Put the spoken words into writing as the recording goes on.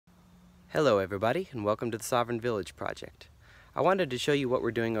Hello everybody, and welcome to the Sovereign Village project. I wanted to show you what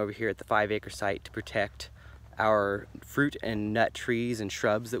we're doing over here at the 5-acre site to protect our fruit and nut trees and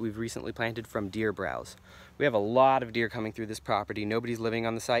shrubs that we've recently planted from deer browse. We have a lot of deer coming through this property. Nobody's living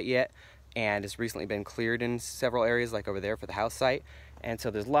on the site yet, and it's recently been cleared in several areas, like over there for the house site. And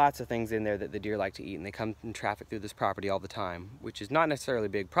so there's lots of things in there that the deer like to eat, and they come and traffic through this property all the time, which is not necessarily a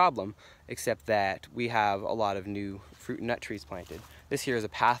big problem, except that we have a lot of new fruit and nut trees planted. This here is a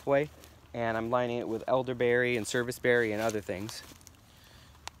pathway, and I'm lining it with elderberry and serviceberry and other things.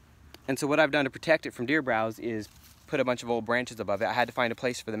 And so what I've done to protect it from deer browse is put a bunch of old branches above it. I had to find a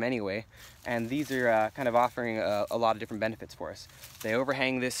place for them anyway, and these are kind of offering a lot of different benefits for us. They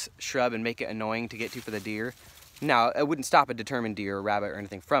overhang this shrub and make it annoying to get to for the deer. Now, it wouldn't stop a determined deer or rabbit or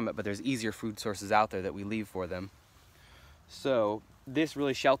anything from it, but there's easier food sources out there that we leave for them. So this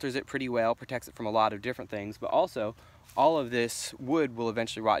really shelters it pretty well, protects it from a lot of different things, but also all of this wood will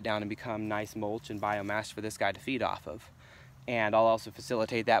eventually rot down and become nice mulch and biomass for this guy to feed off of. And I'll also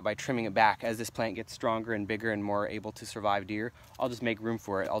facilitate that by trimming it back. As this plant gets stronger and bigger and more able to survive deer, I'll just make room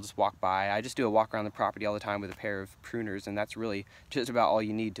for it. I'll just walk by. I just do a walk around the property all the time with a pair of pruners, and that's really just about all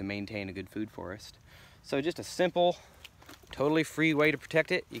you need to maintain a good food forest. So just a simple, totally free way to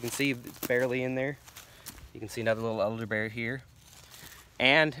protect it. You can see it's barely in there. You can see another little elderberry here.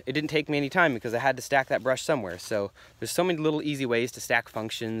 And it didn't take me any time because I had to stack that brush somewhere. So there's so many little easy ways to stack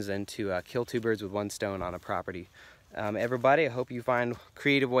functions and to kill two birds with one stone on a property. Everybody, I hope you find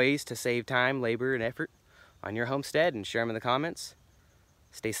creative ways to save time, labor, and effort on your homestead, and share them in the comments.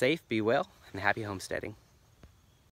 Stay safe, be well, and happy homesteading.